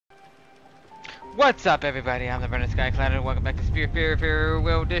What's up, everybody? I'm the BurningSkyCloud, and welcome back to Spiritfarer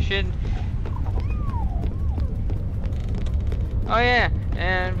Farewell Edition. Oh yeah,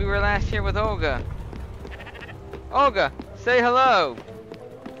 and we were last here with Olga. Olga, say hello.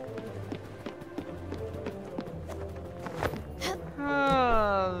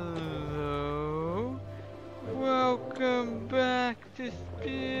 Hello. Welcome back to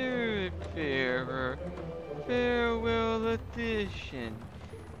Spiritfarer Farewell Edition.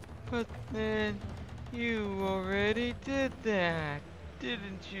 But then, you already did that,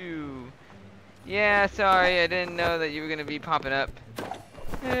 didn't you? Yeah, sorry, I didn't know that you were gonna be popping up.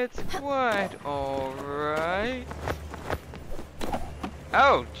 It's quite alright.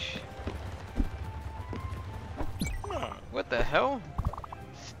 Ouch! What the hell?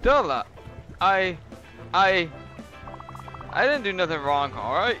 Stella! I didn't do nothing wrong,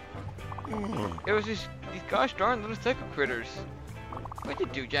 alright? It was just these gosh darn little psycho critters. What'd you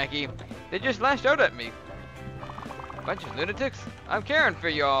do, Jackie? They just lashed out at me. Bunch of lunatics. I'm caring for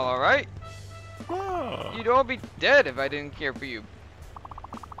y'all, alright? You'd all be dead if I didn't care for you.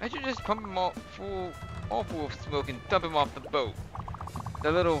 I should just pump him all full of smoke and dump him off the boat.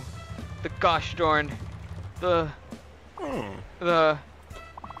 The gosh darn, the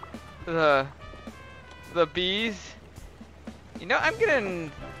bees. You know, I'm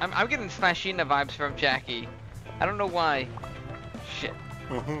getting Slashina vibes from Jackie. I don't know why. Shit.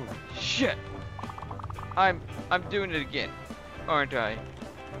 Shit. I'm doing it again, aren't I?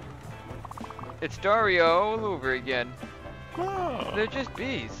 It's Dario all over again. They're just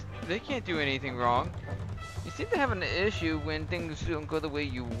bees. They can't do anything wrong. You seem to have an issue when things don't go the way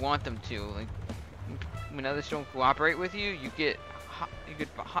you want them to. Like when others don't cooperate with you, you get hot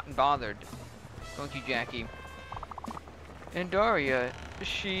and bothered, don't you, Jackie? And Daria,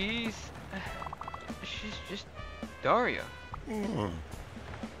 she's just Daria.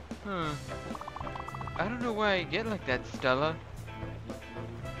 I don't know why I get like that, Stella.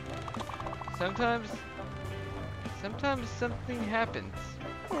 Sometimes something happens.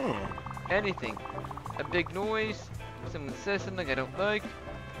 Anything. A big noise, someone says something I don't like,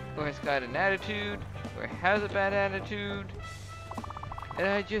 or has got an attitude, or has a bad attitude, and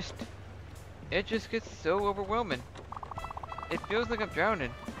it just gets so overwhelming. It feels like I'm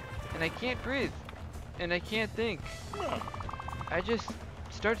drowning, and I can't breathe, and I can't think. I just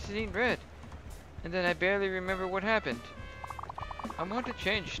start seeing red, and then I barely remember what happened. I want to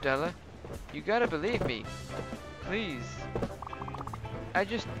change, Stella. You gotta believe me. Please. I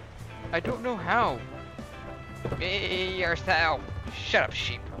don't know how. Me yourself. Shut up,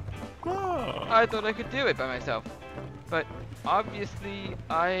 sheep. I thought I could do it by myself. But obviously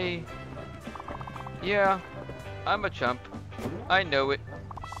yeah, I'm a chump. I know it.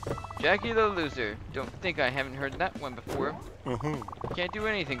 Jackie the loser. Don't think I haven't heard that one before. Can't do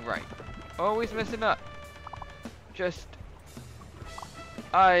anything right. Always messing up. Just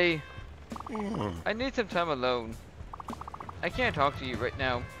I need some time alone. I can't talk to you right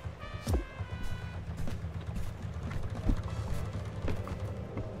now.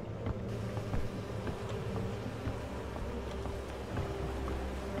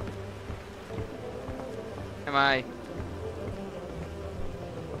 Am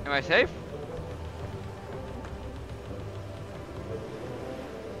I safe?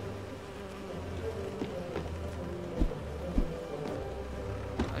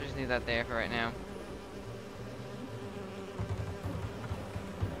 I'll just leave that there for right now.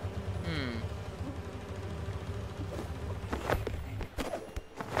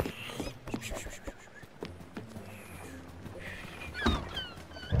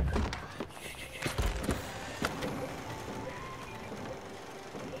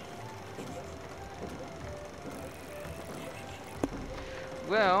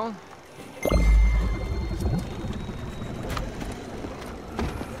 Well,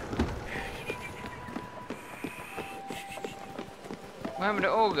 what happened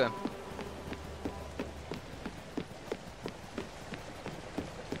to Olga?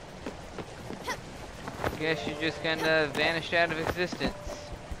 Guess she just kinda vanished out of existence.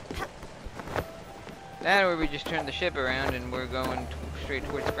 That or we just turned the ship around and we're going straight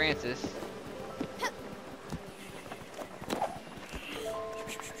towards Francis.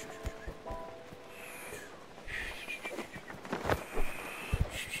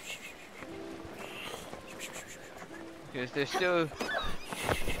 Because there's still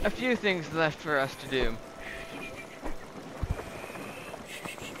a few things left for us to do.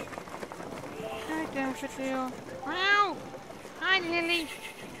 Hi, Daffodil. Wow! Hi, Lily.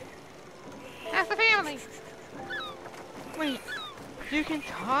 How's the family? Wait, you can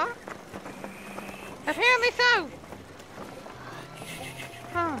talk? Apparently so.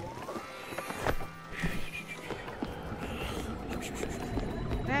 Huh.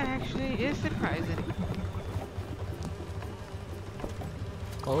 is surprising.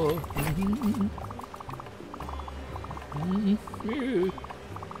 Oh.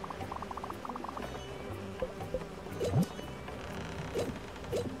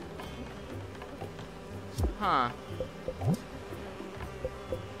 Huh.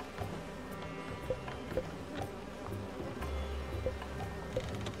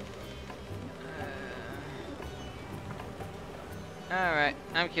 Alright,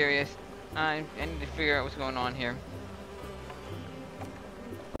 I'm curious. I need to figure out what's going on here.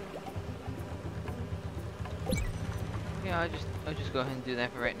 Yeah, I'll just go ahead and do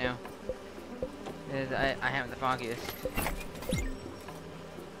that for right now. Because I haven't the foggiest.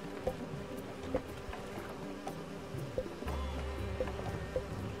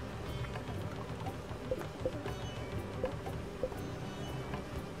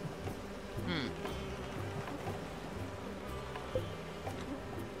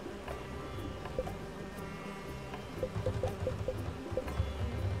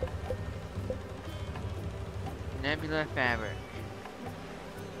 Nebula fabric.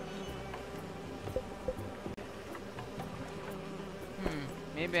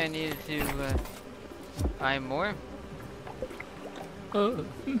 Maybe I needed to buy more.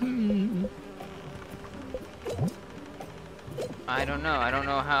 I don't know. I don't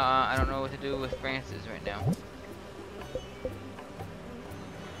know how. I don't know what to do with Francis right now.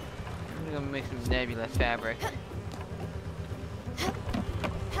 I'm gonna make some nebula fabric.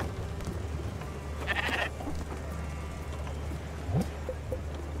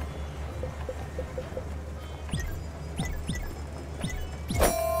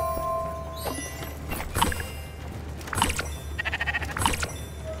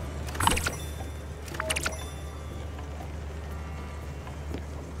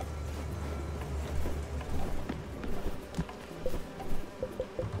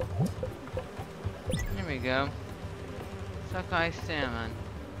 There we go. Sockeye salmon.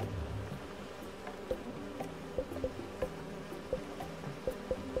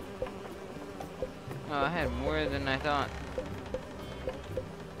 Oh, I had more than I thought.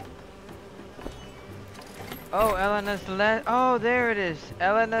 Oh, oh, there it is.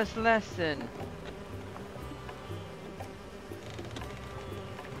 Elena's lesson.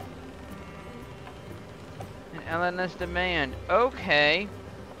 And Elena's demand. Okay.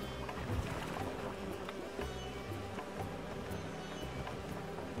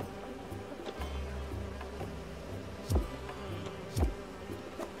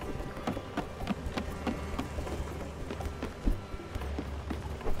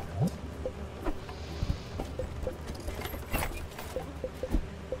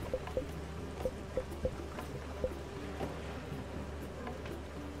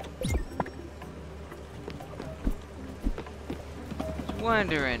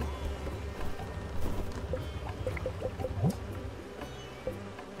 Wondering.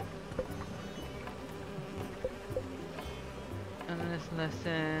 And this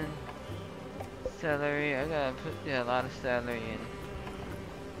lesson, celery. I gotta put a lot of celery in.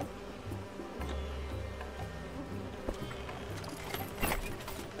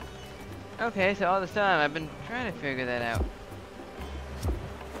 Okay, so all this time I've been trying to figure that out.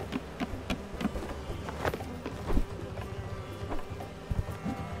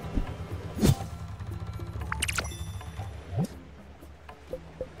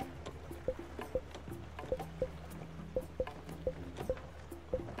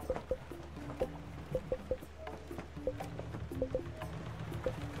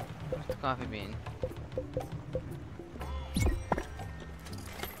 Coffee bean.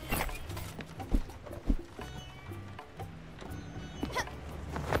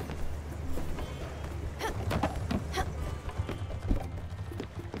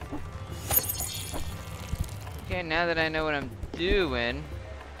 Okay, now that I know what I'm doing.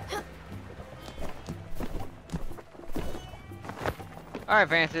 Alright,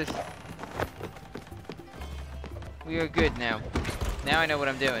 Francis. We are good now. Now I know what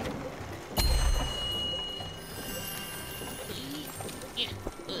I'm doing.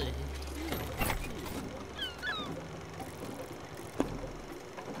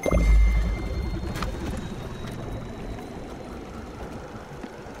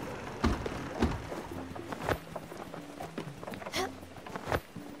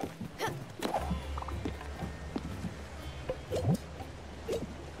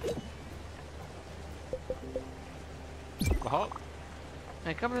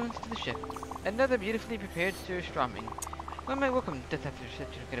 My compliments to the chef. Another beautifully prepared surströmming. Well, my welcome to such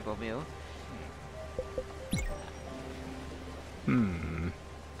an incredible meal.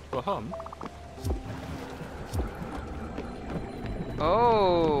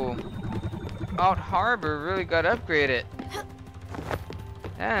 Oh. Alt Harbor really got upgraded.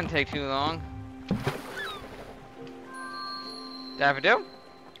 That didn't take too long. Daffodil?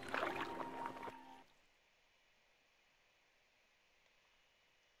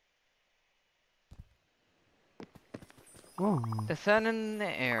 The sun in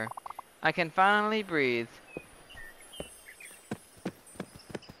the air. I can finally breathe.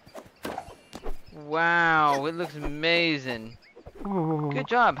 Wow, it looks amazing. Good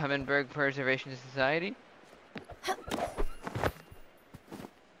job, Hummingbird Preservation Society.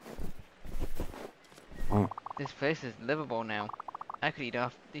 This place is livable now. I could eat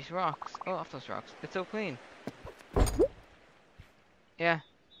off these rocks. Oh, off those rocks. It's so clean. Yeah.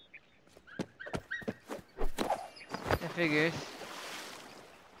 That figures.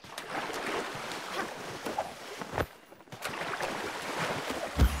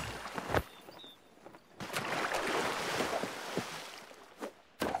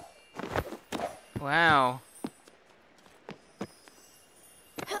 Wow.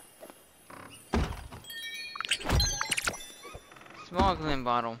 Small Glen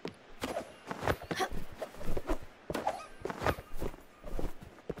bottle.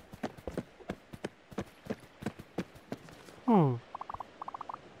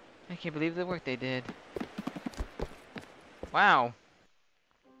 I can't believe the work they did. Wow.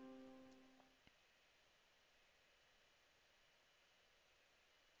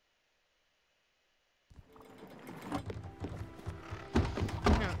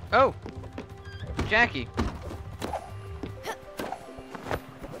 Oh! Jackie!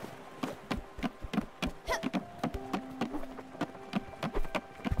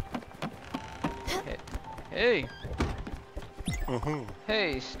 Hey!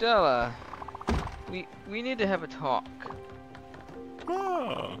 Hey, Stella! We need to have a talk.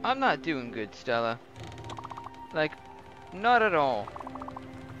 I'm not doing good, Stella. Like, not at all.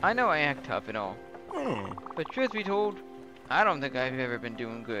 I know I act tough and all. But truth be told, I don't think I've ever been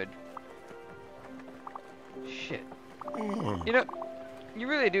doing good. Shit. You know, you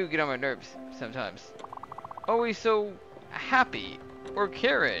really do get on my nerves sometimes. Always so happy or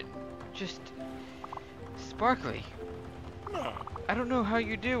caring. Just sparkly. I don't know how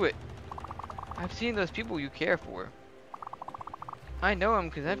you do it. I've seen those people you care for. I know them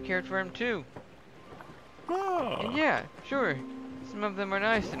because I've cared for them too. And yeah, sure, some of them are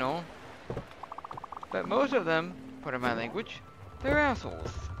nice and all. But most of them, pardon my language, they're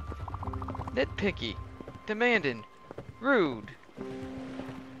assholes. Nitpicky, demanding, rude.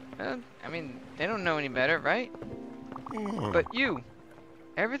 I mean, they don't know any better, right? But you,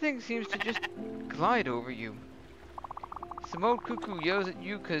 everything seems to just glide over you. Some old cuckoo yells at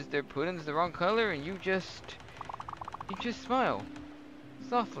you because their pudding's the wrong color and you just smile.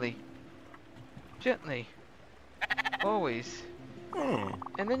 Softly. Gently. Always.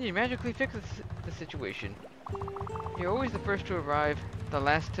 And then you magically fix the situation. You're always the first to arrive, the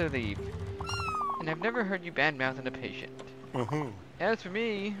last to leave. And I've never heard you badmouthing a patient. As for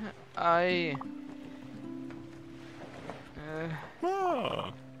me, I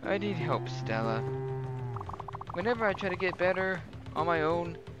need help, Stella. Whenever I try to get better on my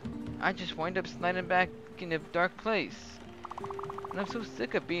own, I just wind up sliding back in a dark place. And I'm so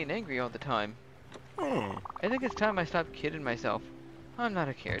sick of being angry all the time. I think it's time I stopped kidding myself. I'm not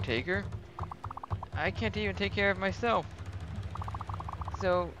a caretaker. I can't even take care of myself.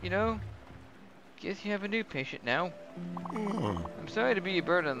 So, you know, guess you have a new patient now. I'm sorry to be a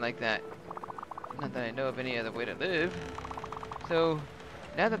burden like that. Not that I know of any other way to live. So,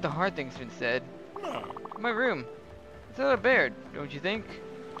 now that the hard thing's been said, my room. It's a little bare, don't you think?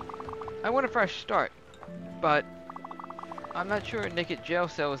 I want a fresh start, but I'm not sure a naked jail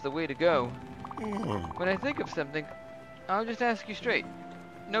cell is the way to go. When I think of something, I'll just ask you straight.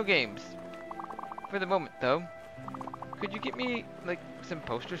 No games. For the moment, though. Could you get me, like, some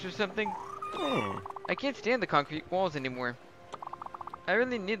posters or something? I can't stand the concrete walls anymore. I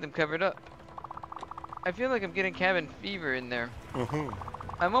really need them covered up. I feel like I'm getting cabin fever in there.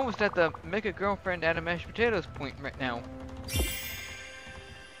 I'm almost at the make a girlfriend out of mashed potatoes point right now.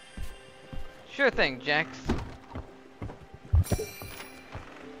 Sure thing, Jax.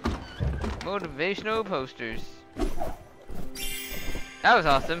 Motivational posters. That was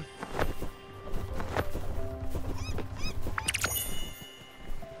awesome.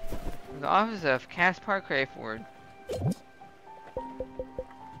 The office of Caspar Crayford.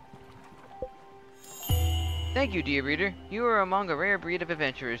 Thank you, dear reader. You are among a rare breed of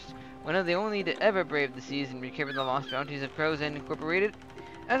adventurers, one of the only to ever brave the seas and recover the lost bounties of Crows Incorporated.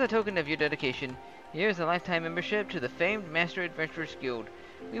 As a token of your dedication, here is a lifetime membership to the famed Master Adventurers Guild.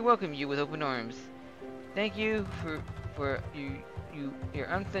 We welcome you with open arms. Thank you for your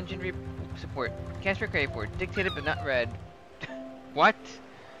unflinching support. Cast for credit for dictated but not read. What?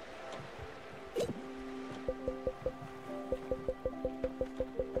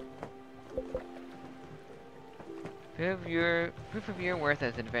 Proof of your worth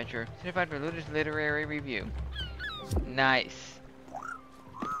as an adventurer. Certified for Luder's Literary Review. Nice.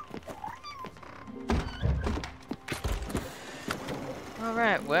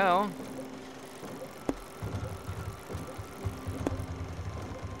 Alright, well.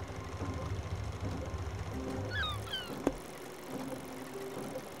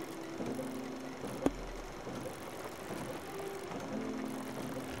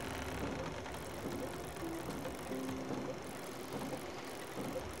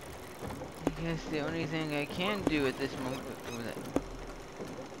 I guess the only thing I can do at this moment with it.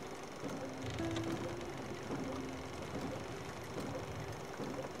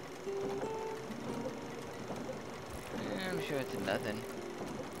 I'm sure it's nothing.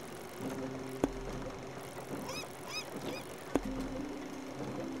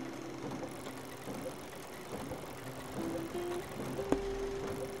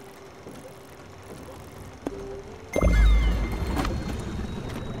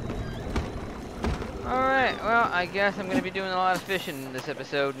 Alright, well, I guess I'm gonna be doing a lot of fishing in this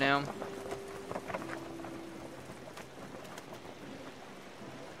episode now.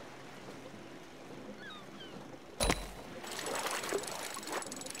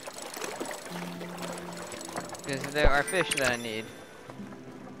 Because there are fish that I need.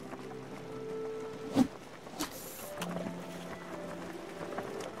 I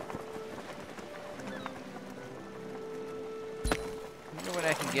wonder what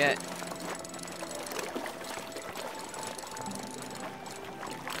I can get.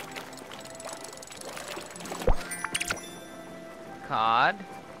 Cod.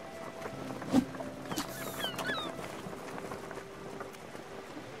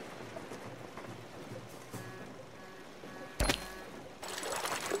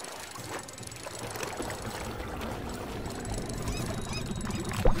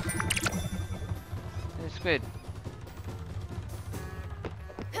 There's squid.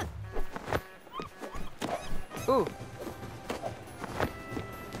 Ooh.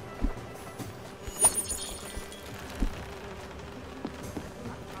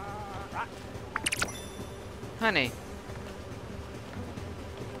 Honey.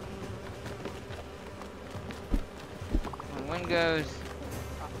 When one goes.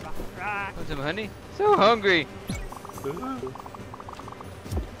 Want some honey? So hungry.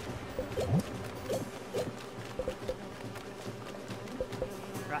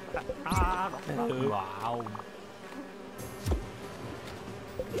 Wow.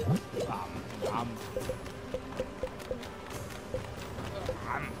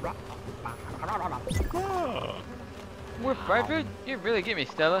 More fried food? You really get me,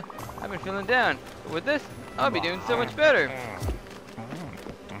 Stella. I've been feeling down, but with this, I'll be doing so much better.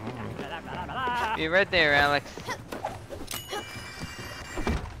 Be right there, Alex.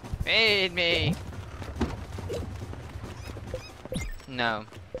 Feed me. No.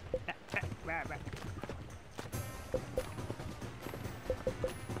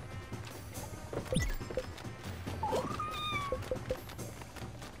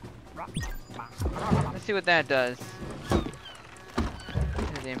 Let's see what that does. Where's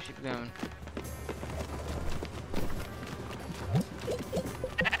the damn sheep going?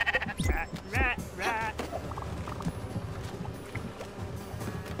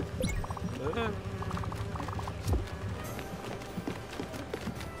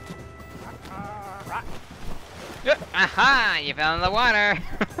 Yep. Aha! You fell in the water!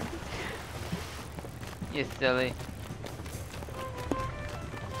 You silly.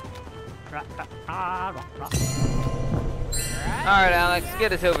 Alright, Alex,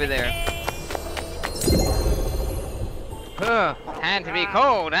 get us over there. Ugh, time to be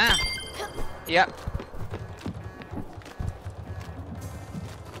cold, huh? Yep.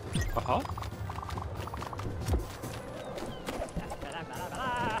 Uh-huh.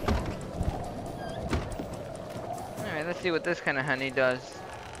 Alright, let's see what this kind of honey does.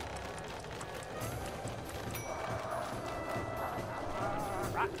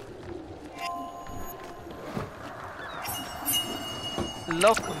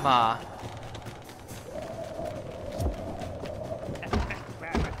 Lokma.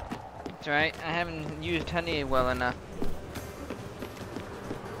 That's right, I haven't used honey well enough.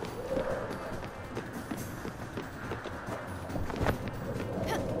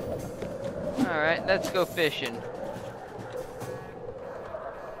 Alright, let's go fishing.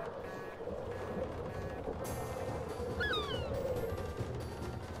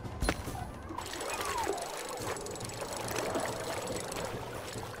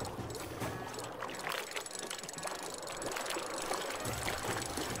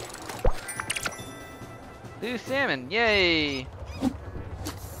 loose salmon. Yay!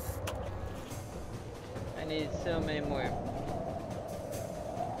 I need so many more.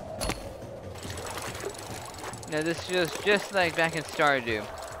 Now this feels just like back in Stardew.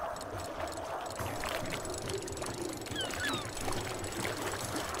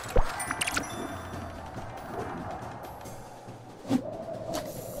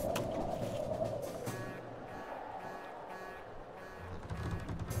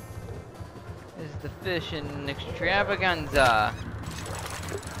 This is the fishing extravaganza.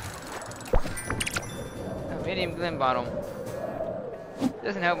 Oh, medium glim bottom.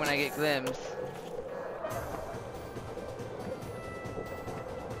 Doesn't help when I get glims.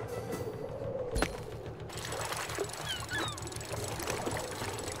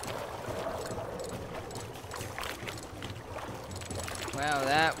 Wow,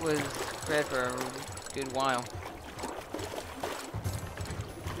 that was spread for a good while.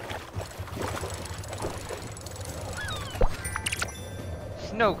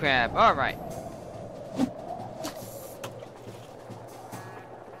 Snow crab, alright.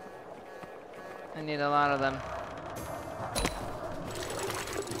 I need a lot of them.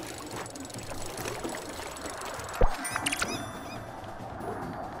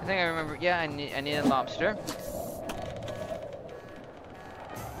 I think I remember, yeah, I need a lobster.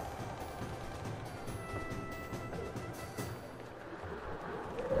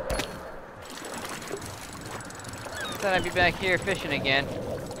 Thought I'd be back here fishing again.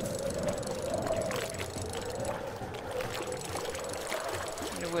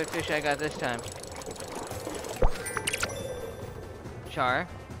 Wonder what fish I got this time. Char.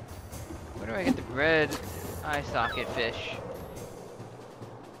 Where do I get the red eye socket fish?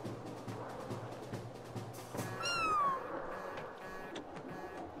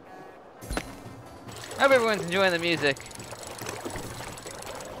 Hope everyone's enjoying the music.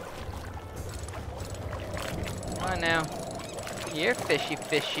 Come on now. You're fishy,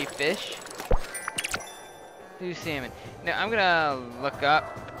 fishy fish. Blue salmon. Now I'm gonna look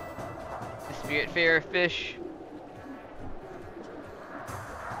up the Spiritfarer fish.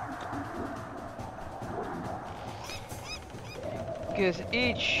 Because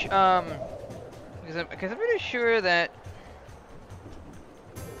each, because I'm pretty sure that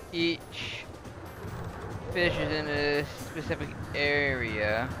each fish is in a specific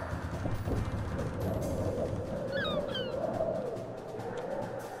area.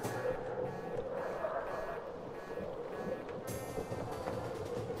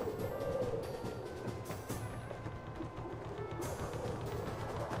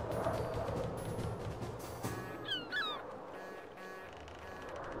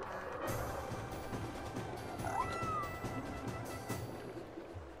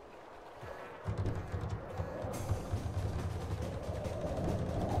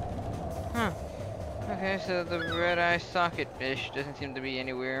 Huh. Okay, so the red-eye socket fish doesn't seem to be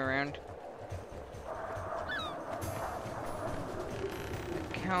anywhere around.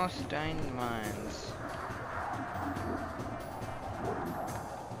 The Calstein Mines.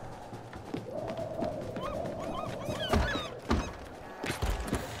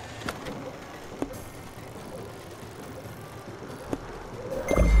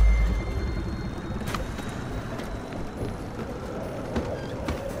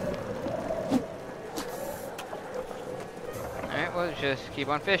 Just keep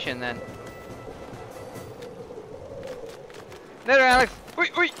on fishing then. Later, Alex. Oi,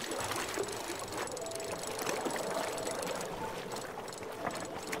 oi.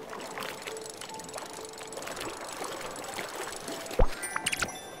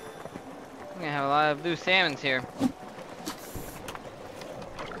 I'm gonna have a lot of blue salmons here.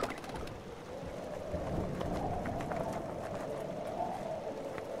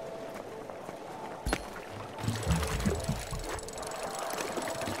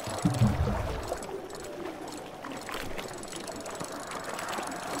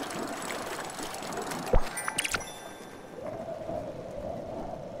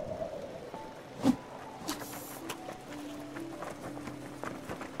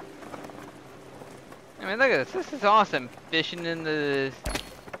 I mean, look at this. This is awesome. Fishing in the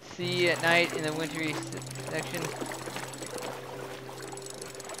sea at night in the wintry section.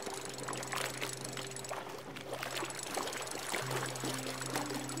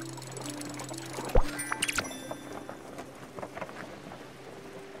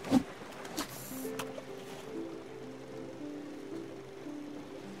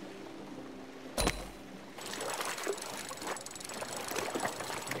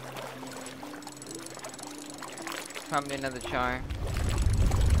 Probably another char.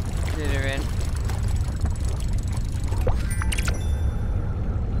 Get her in.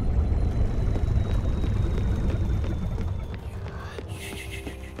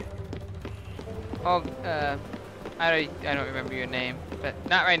 Oh, I don't remember your name, but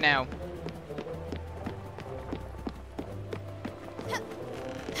not right now.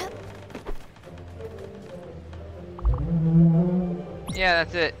 Yeah,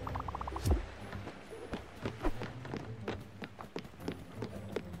 that's it.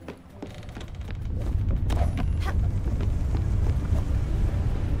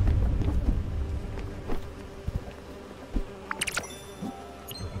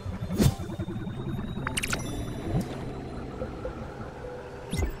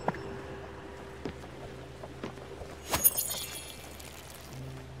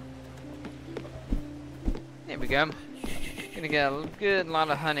 There we go. Gonna get a good lot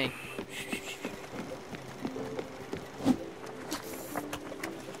of honey.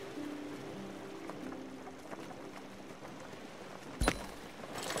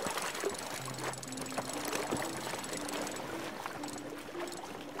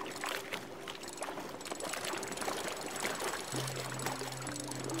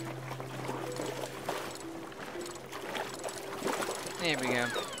 There we go.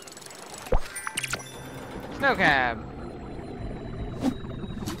 Snow crab.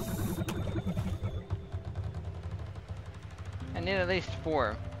 I need at least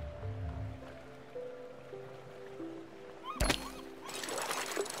 4.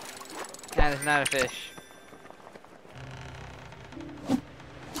 That is not a fish.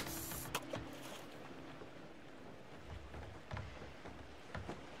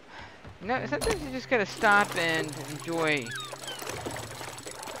 You know, sometimes you just gotta stop and enjoy.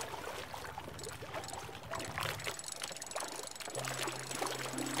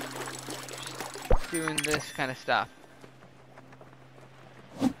 Doing this kind of stuff.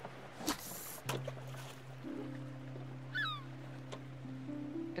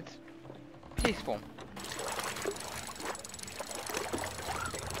 It's peaceful.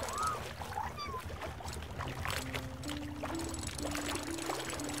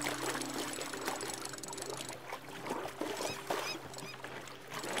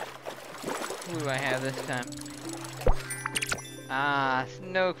 Who do I have this time? Ah,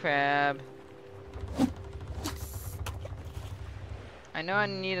 snow crab. I know I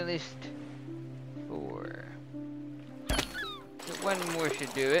need at least 4. So 1 more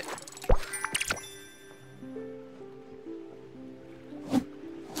should do it.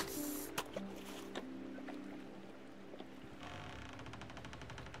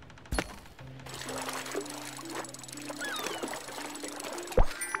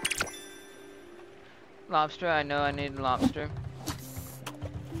 Lobster, I know I need lobster.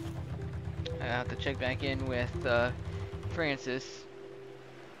 I have to check back in with Francis.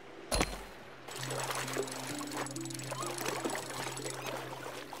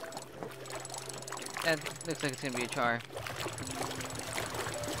 That looks like it's gonna be a char.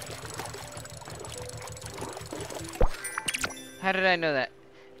 How did I know that?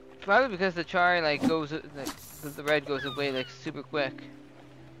 Probably because the char like goes, like, the red goes away like super quick.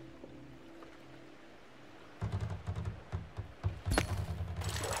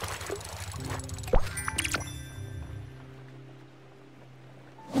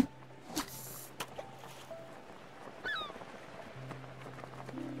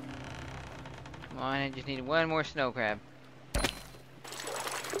 Come on, I just need 1 more snow crab.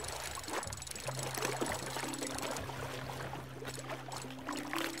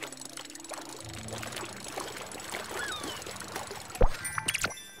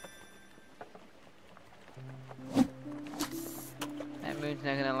 That moon's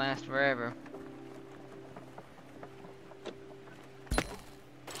not gonna last forever.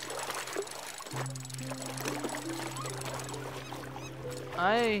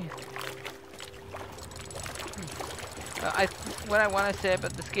 What I want to say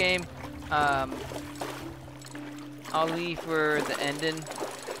about this game, I'll leave for the ending.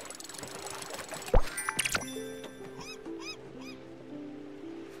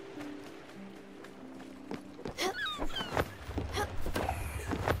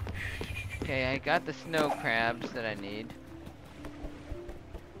 Okay, I got the snow crabs that I need.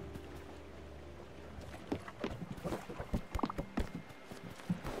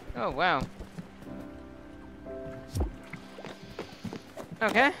 Oh, wow.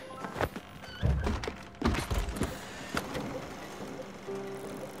 Okay.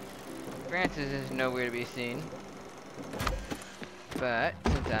 Francis is nowhere to be seen. But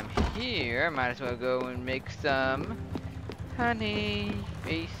since I'm here, I might as well go and make some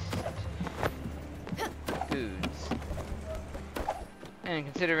honey-based foods. And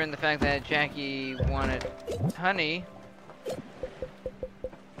considering the fact that Jackie wanted honey,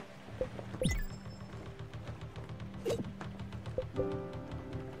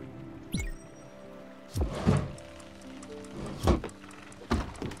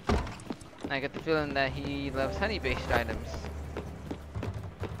 I get the feeling that he loves honey-based items.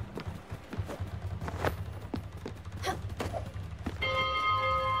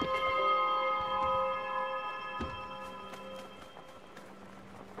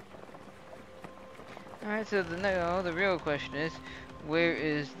 Alright, so the real question is, where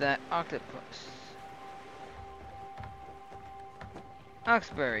is that octopus?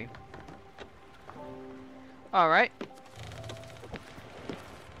 Oxberry. Alright.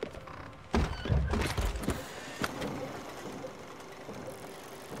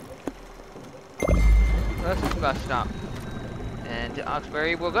 Let's just bus stop. And to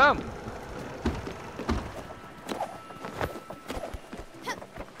Oxberry we'll go.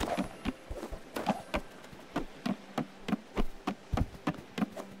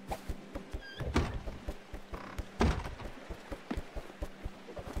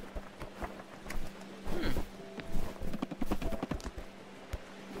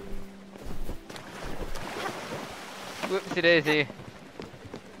 Whoopsie daisy.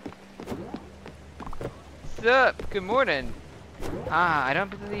 What's up? Good morning. Ah, I don't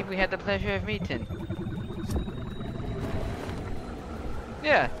believe we had the pleasure of meeting.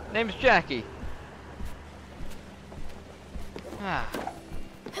 Yeah, name's Jackie. Ah.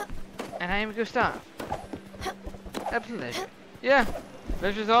 And I am Gustav. A pleasure. Yeah,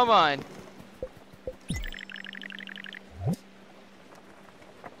 pleasure's all mine.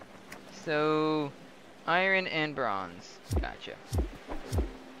 So, iron and bronze. Gotcha.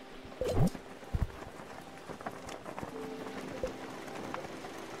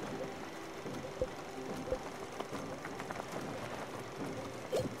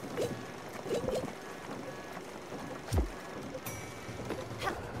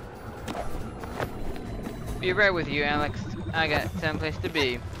 Be right with you, Alex. I got someplace to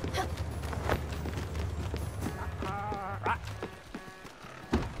be.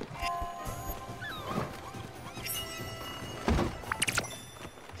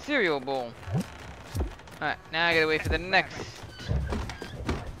 Cereal bowl. Alright, now I gotta wait for the next.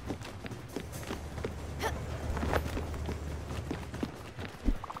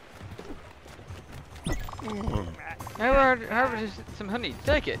 I harvested some honey.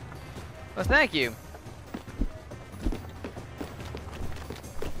 Take it. Well, thank you.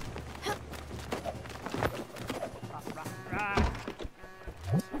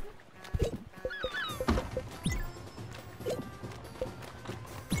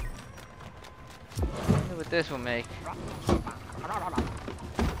 What this will make.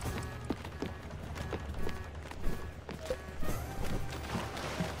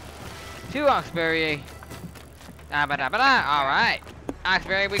 Two Oxberry. Alright.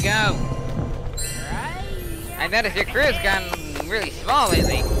 Oxberry we go. I noticed your crew's gotten really small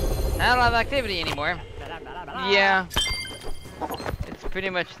lately. Not a lot of activity anymore. Yeah. It's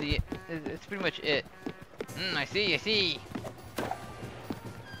pretty much it. I see.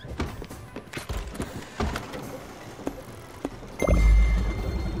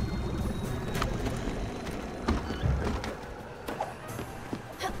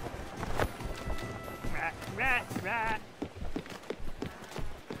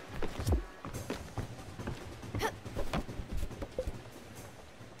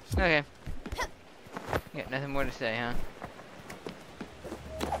 Okay. Yeah, nothing more to say, huh?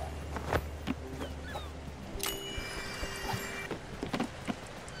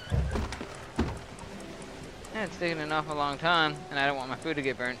 Yeah, it's taking an awful long time, and I don't want my food to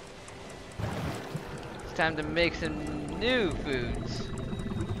get burnt. It's time to make some new foods.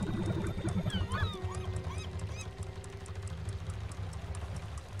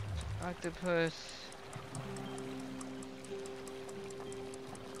 Octopus.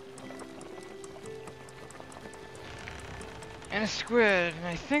 And a squid, and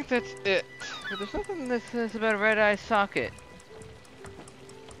I think that's it. But there's something that says about a red-eye socket.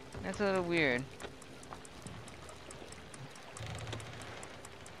 That's a little weird.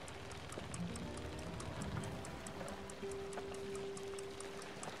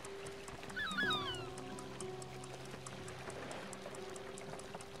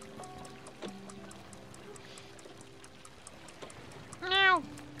 No!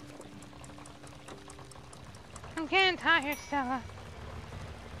 I'm getting tired, Stella.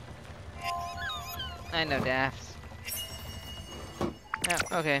 I know, Daphs. Oh,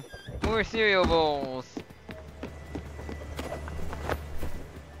 okay. More cereal bowls.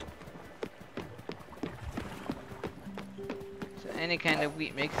 So any kind of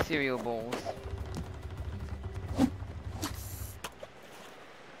wheat makes cereal bowls.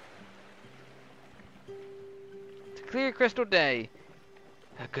 It's a clear crystal day.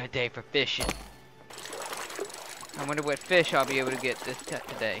 A good day for fishing. I wonder what fish I'll be able to get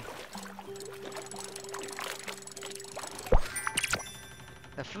today.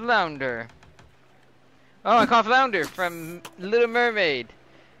 The flounder. Oh, I caught flounder from Little Mermaid.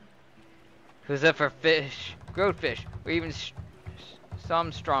 Who's up for fish, growth fish, or even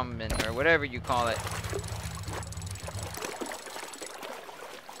Somstrommen, or whatever you call it.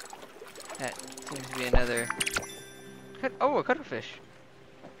 That seems to be another. Oh, a cuttlefish.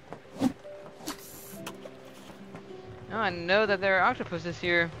 Oh, I know that there are octopuses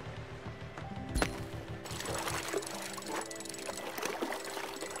here.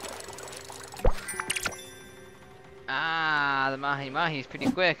 Ah, the mahi-mahi's pretty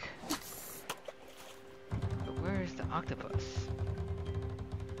quick. But where's the octopus?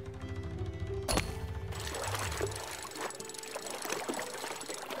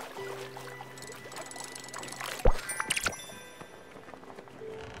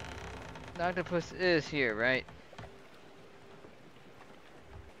 The octopus is here, right?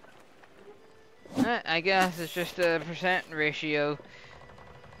 I guess it's just a percent ratio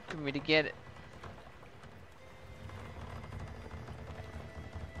for me to get it.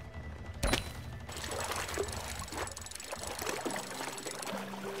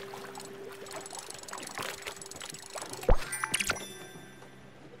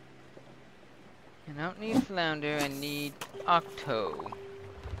 I don't need flounder, I need octo.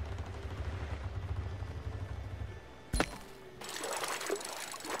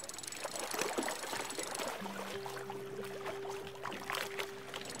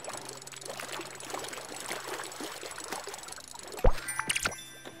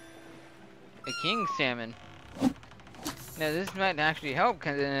 A king salmon. Now this might actually help,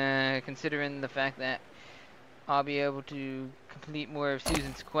 considering the fact that I'll be able to complete more of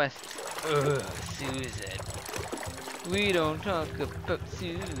Susan's quests. Ugh, Susan. We don't talk about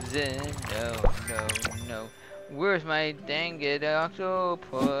Susan. No, no, no. Where's my danged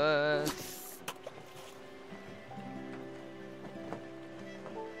octopus?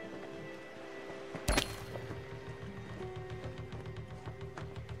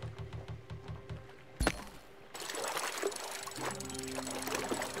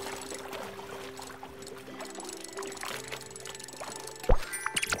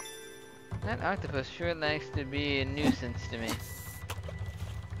 That octopus sure likes to be a nuisance to me.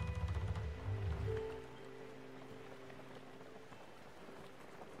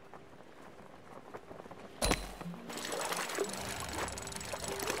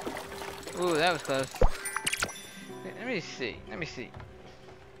 Ooh, that was close. Wait, let me see. Let me see.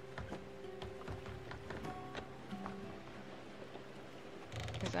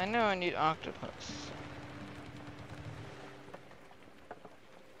 Because I know I need octopus.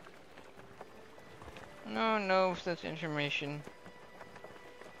 No such information.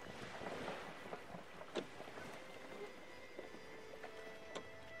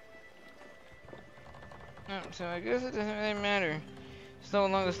 Oh, so I guess it doesn't really matter. So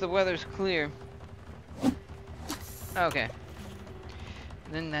long as the weather's clear. Okay.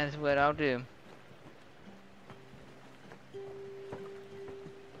 Then that is what I'll do.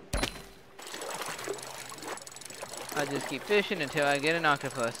 I'll just keep fishing until I get an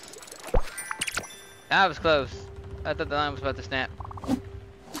octopus. That was close. I thought the line was about to snap.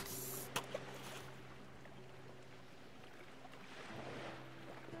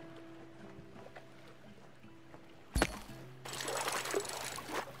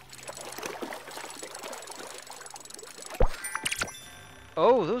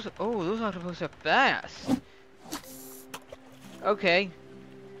 Oh, those octopus are fast. Okay.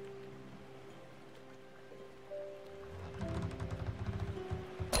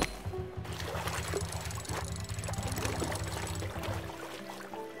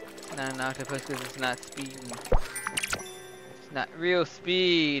 It's not an octopus because it's not speeding. It's not real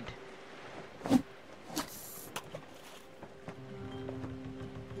speed.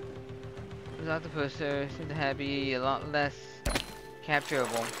 Those octopus seem to be a lot less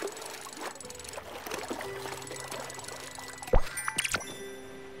capturable.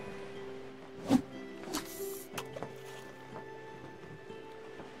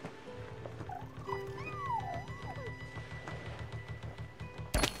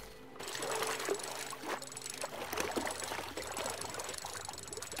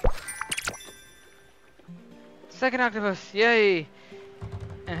 Second octopus, yay!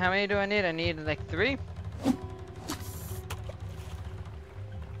 And how many do I need? I need like 3?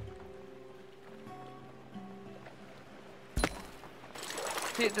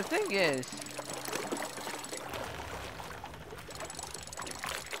 See, the thing is,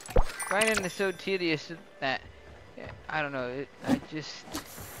 grinding is so tedious that, I don't know, I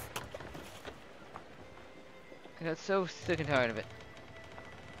got so sick and tired of it.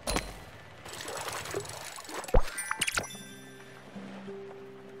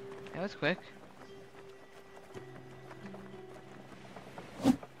 That was quick.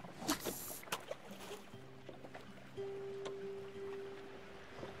 I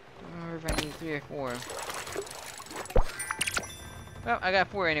don't remember if I need 3 or 4. Well, I got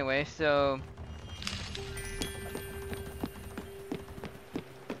 4 anyway, so...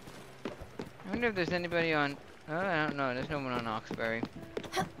 I wonder if there's anybody on... Oh, I don't know. There's no one on Oxbury.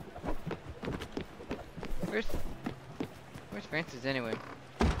 Where's Francis anyway?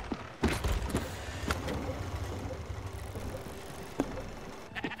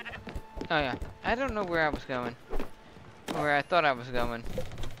 Oh yeah. I don't know where I was going. Or where I thought I was going.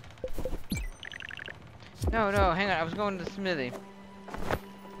 No, hang on. I was going to the smithy.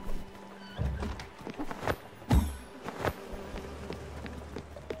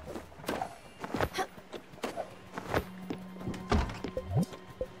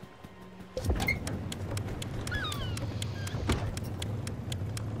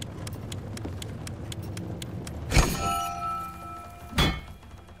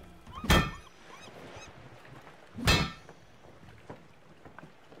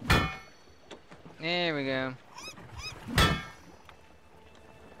 There we go.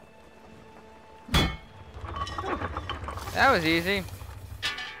 That was easy.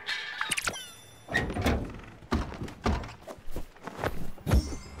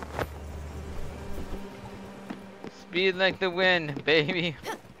 Speed like the wind, baby.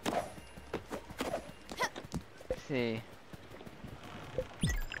 Let's see.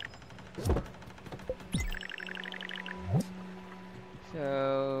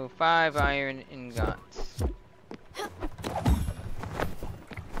 So 5 iron ingots.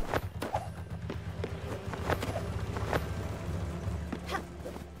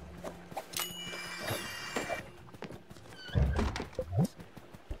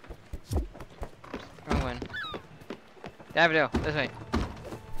 Wrong one. Davido, this way.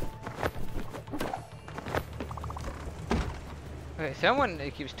 Okay, someone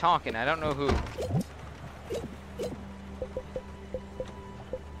keeps talking. I don't know who.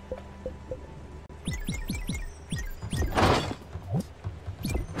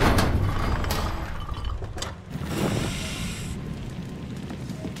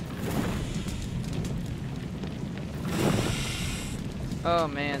 Oh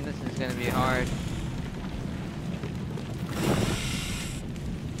man, this is gonna be hard.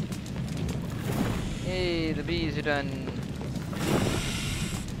 Hey, the bees are done.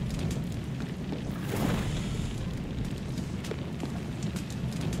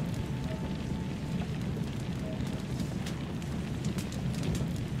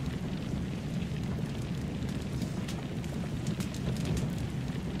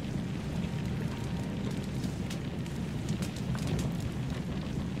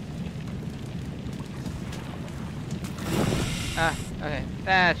 Ah, okay.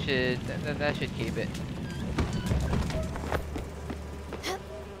 That should keep it.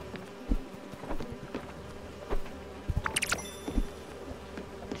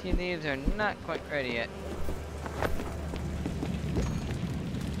 Tea leaves are not quite ready yet.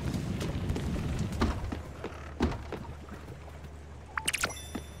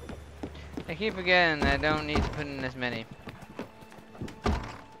 I keep forgetting that I don't need to put in as many.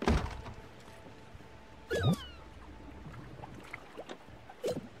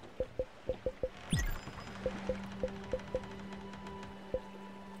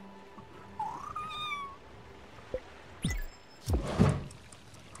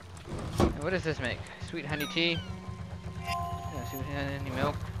 What does this make? Sweet honey tea? No, sweet honey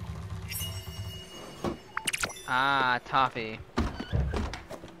milk. Ah, toffee.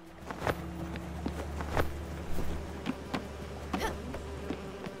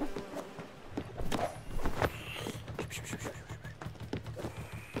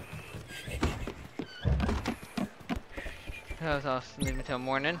 So I'll leave until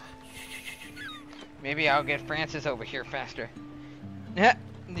morning. Maybe I'll get Francis over here faster. Yeah.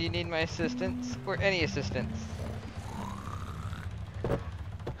 Do you need my assistance? Or any assistance?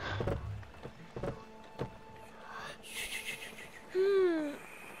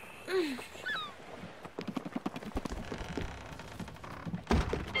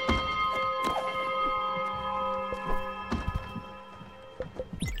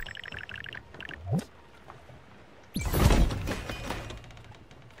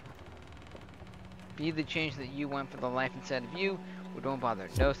 Be the change that you want for the life inside of you. We don't bother,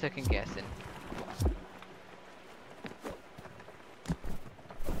 no second guessing.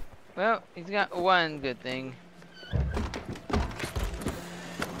 Well, he's got one good thing.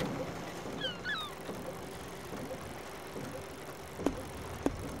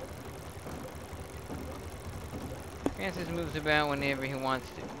 Francis moves about whenever he wants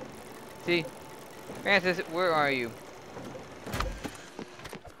to. See? Francis, where are you?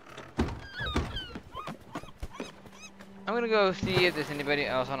 I'm gonna go see if there's anybody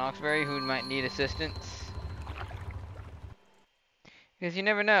else on Oxbury who might need assistance. Because you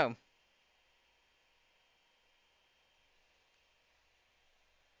never know.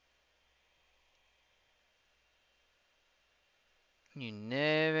 You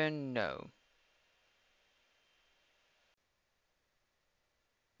never know.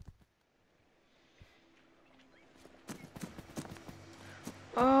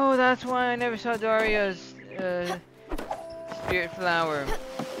 Oh, that's why I never saw Daria's Spiritfarer.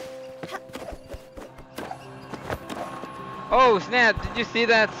 Oh snap, did you see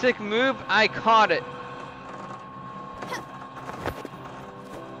that sick move? I caught it.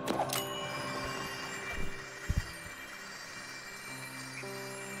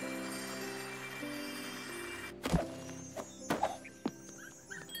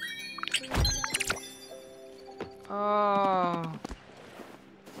 Oh.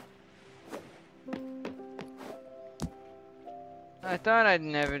 I thought I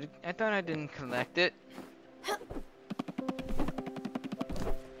didn't collect it.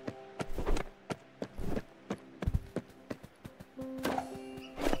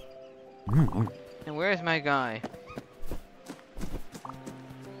 And where's my guy?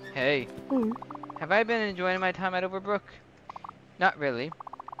 Hey. Have I been enjoying my time at Overbrook? Not really.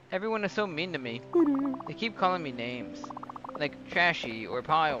 Everyone is so mean to me. They keep calling me names. Like Trashy or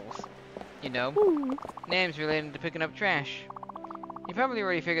Piles. You know? Names related to picking up trash. You probably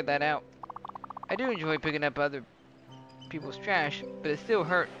already figured that out. I do enjoy picking up other people's trash, but it still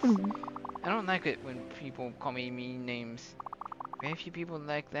hurts. I don't like it when people call me mean names. Very few people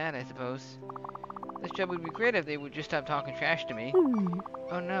like that, I suppose. This job would be great if they would just stop talking trash to me.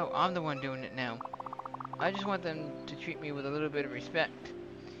 Oh no, I'm the one doing it now. I just want them to treat me with a little bit of respect.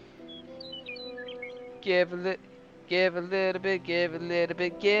 Give a little bit, give a little bit, give a little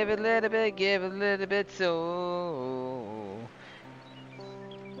bit, give a little bit, give a little bit, so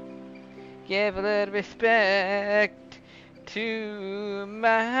give a little respect to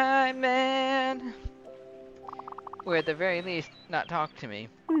my man. Or at the very least, not talk to me.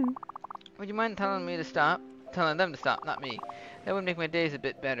 Would you mind telling me to stop? Telling them to stop, not me. That would make my days a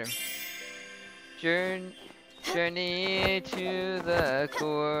bit better. Journey to the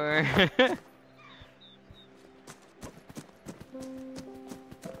core.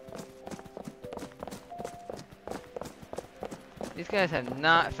 These guys have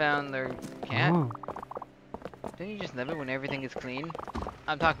not found their cat. Don't you just love it when everything is clean?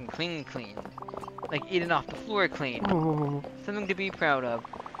 I'm talking clean. Like eating off the floor clean. Something to be proud of.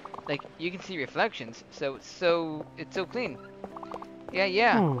 Like you can see reflections, so it's so clean.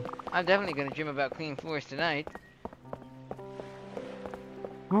 Yeah. I'm definitely gonna dream about clean floors tonight.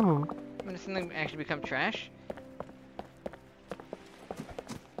 When does something actually become trash?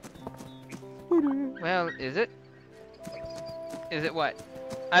 Well, is it? Is it what?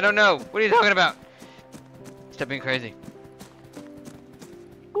 I don't know. What are you talking about? Stop being crazy.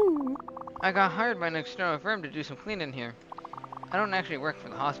 I got hired by an external firm to do some cleaning here. I don't actually work for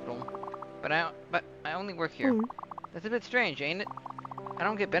the hospital, but I only work here. That's a bit strange, ain't it? I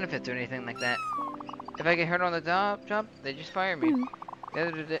don't get benefits or anything like that. If I get hurt on the job, they just fire me.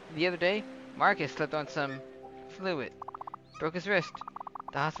 The other day, Marcus slipped on some fluid, broke his wrist.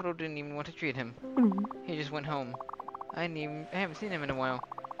 The hospital didn't even want to treat him. He just went home. I haven't seen him in a while.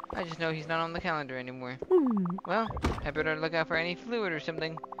 I just know he's not on the calendar anymore. Well, I better look out for any fluid or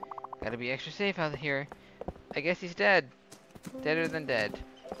something. Gotta be extra safe out here. I guess he's dead. Deader than dead.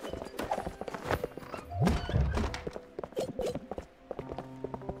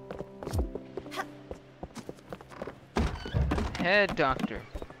 Head doctor.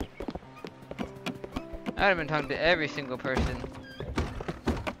 I'd have been talking to every single person.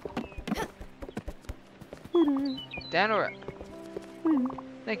 Down or up?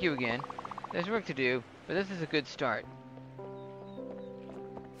 Thank you again. There's work to do, but this is a good start.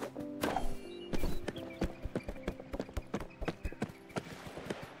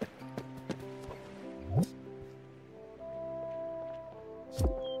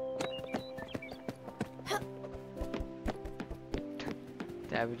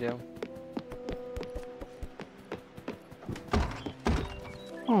 Davido.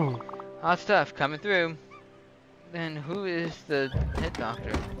 Hot stuff coming through. Then who is the head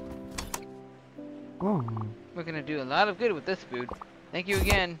doctor? We're gonna do a lot of good with this food. Thank you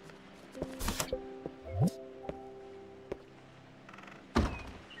again.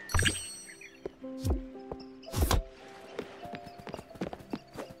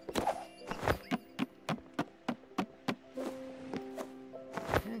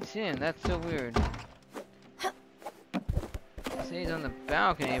 Damn, that's so weird. See, he's on the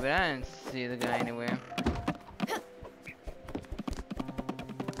balcony, but I didn't see the guy anywhere.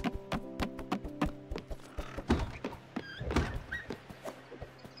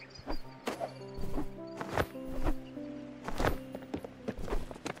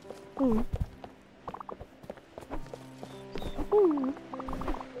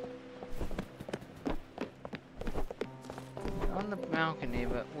 On the balcony,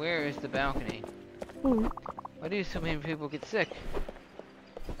 but where is the balcony? Why do so many people get sick?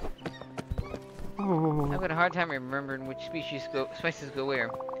 I've got a hard time remembering which spices go where.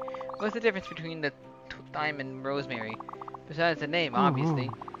 What's the difference between the thyme and rosemary? Besides the name, obviously.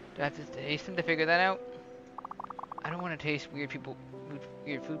 Do I have to taste them to figure that out? I don't want to taste weird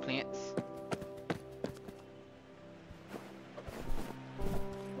food plants.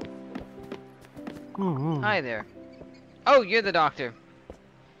 Hi there. Oh, you're the doctor.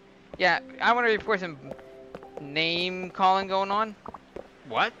 Yeah, I want to report some name calling going on.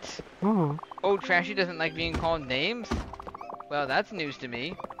 What? Old Trashy doesn't like being called names? Well, that's news to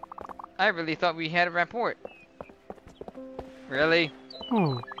me. I really thought we had a rapport. Really?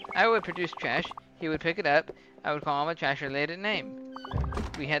 I would produce trash, he would pick it up, I would call him a trash-related name.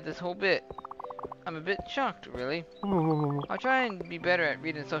 We had this whole bit. I'm a bit shocked, really. I'll try and be better at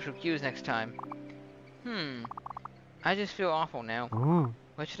reading social cues next time. I just feel awful now.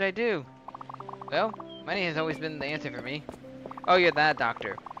 What should I do? Well, money has always been the answer for me. Oh, you're that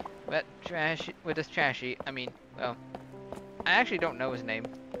doctor. But with this Trashy, I mean, well, I actually don't know his name.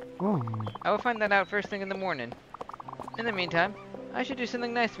 I will find that out first thing in the morning. In the meantime, I should do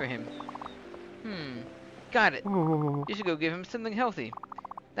something nice for him. Got it. You should go give him something healthy.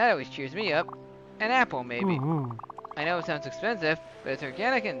 That always cheers me up. An apple, maybe. I know it sounds expensive, but it's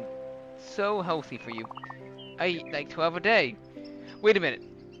organic and so healthy for you. I eat like 12 a day. Wait a minute.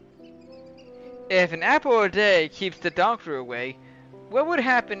 If an apple a day keeps the doctor away, what would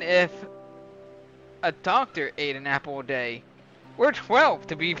happen if a doctor ate an apple a day? We're 12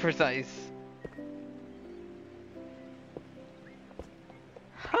 to be precise.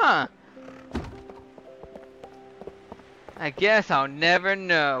 Huh. I guess I'll never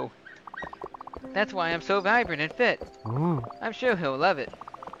know. That's why I'm so vibrant and fit. I'm sure he'll love it.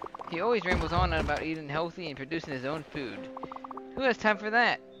 He always rambles on about eating healthy and producing his own food. Who has time for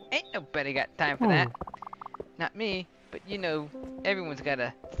that? Ain't nobody got time for that. Not me, but you know, everyone's got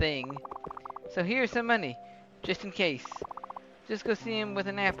a thing. So here's some money, just in case. Just go see him with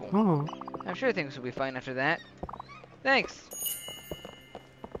an apple. I'm sure things will be fine after that. Thanks.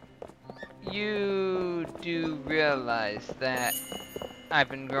 You do realize that I've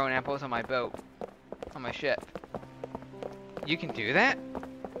been growing apples on my boat, on my ship. You can do that?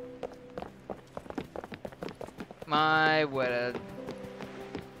 My, what a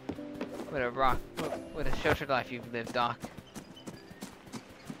sheltered life you've lived, Doc.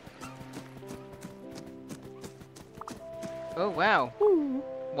 Oh, wow.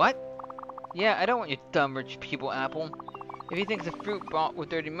 What? Yeah, I don't want your dumb rich people apple. If he thinks a fruit bought with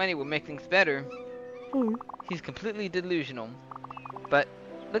dirty money will make things better, he's completely delusional. But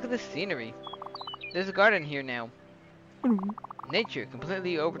look at the scenery. There's a garden here now. Nature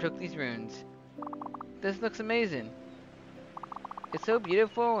completely overtook these ruins. This looks amazing. It's so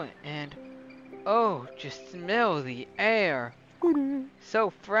beautiful and oh, just smell the air.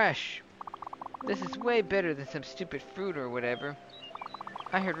 So fresh. This is way better than some stupid fruit or whatever.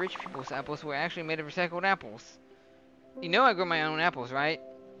 I heard rich people's apples were actually made of recycled apples. You know I grow my own apples, right?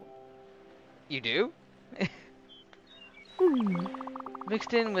 You do?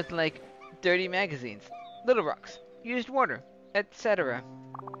 Mixed in with like dirty magazines, little rocks, used water, etc.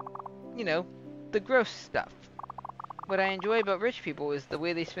 You know, the gross stuff. What I enjoy about rich people is the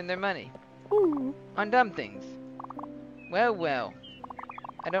way they spend their money. On dumb things. Well, well.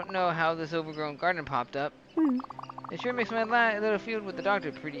 I don't know how this overgrown garden popped up. It sure makes my little feud with the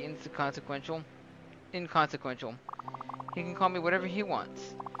doctor pretty inconsequential. He can call me whatever he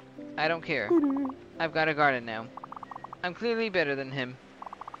wants. I don't care. I've got a garden now. I'm clearly better than him.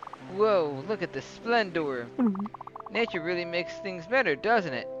 Whoa, look at the splendor. Nature really makes things better,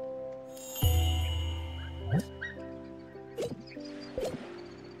 doesn't it?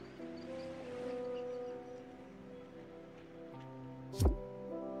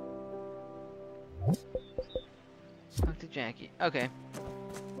 Talk to Jackie. Okay.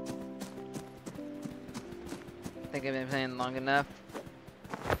 I think I've been playing long enough.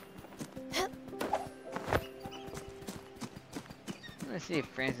 Let's see if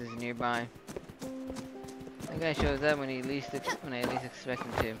Francis is nearby. That guy shows up when I least expect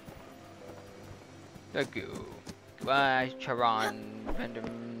him to. Thank you. Goodbye, Charon, vendor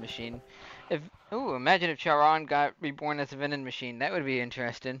machine. Imagine if Charon got reborn as a vending machine. That would be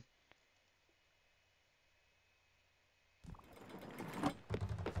interesting.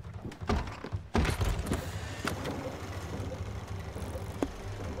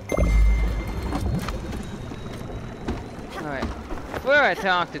 Alright, before I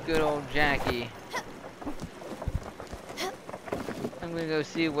talk to good old Jackie, I'm gonna go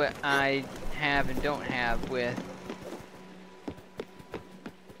see what I have and don't have with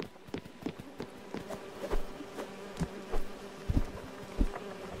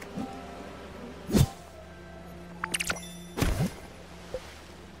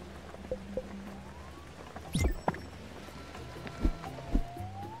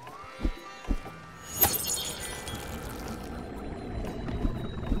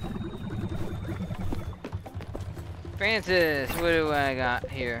Francis. What do I got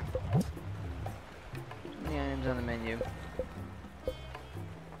here? The items on the menu.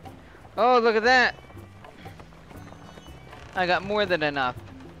 Oh, look at that! I got more than enough.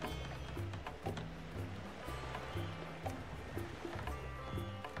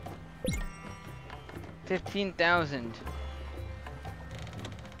 $15,000.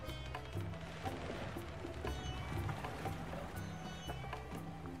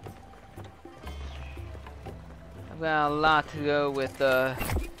 I've got a lot to go with the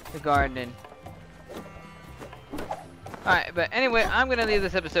gardening. Alright, but anyway, I'm gonna leave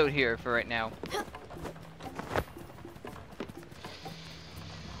this episode here for right now.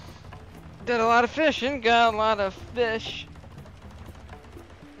 Did a lot of fishing, got a lot of fish.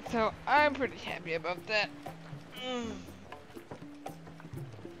 So I'm pretty happy about that.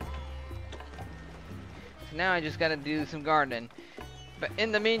 So now I just gotta do some gardening. But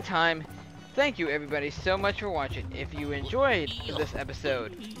in the meantime, thank you everybody so much for watching. If you enjoyed this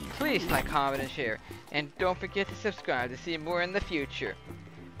episode, please like, comment, and share. And don't forget to subscribe to see more in the future.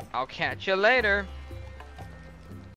 I'll catch you later.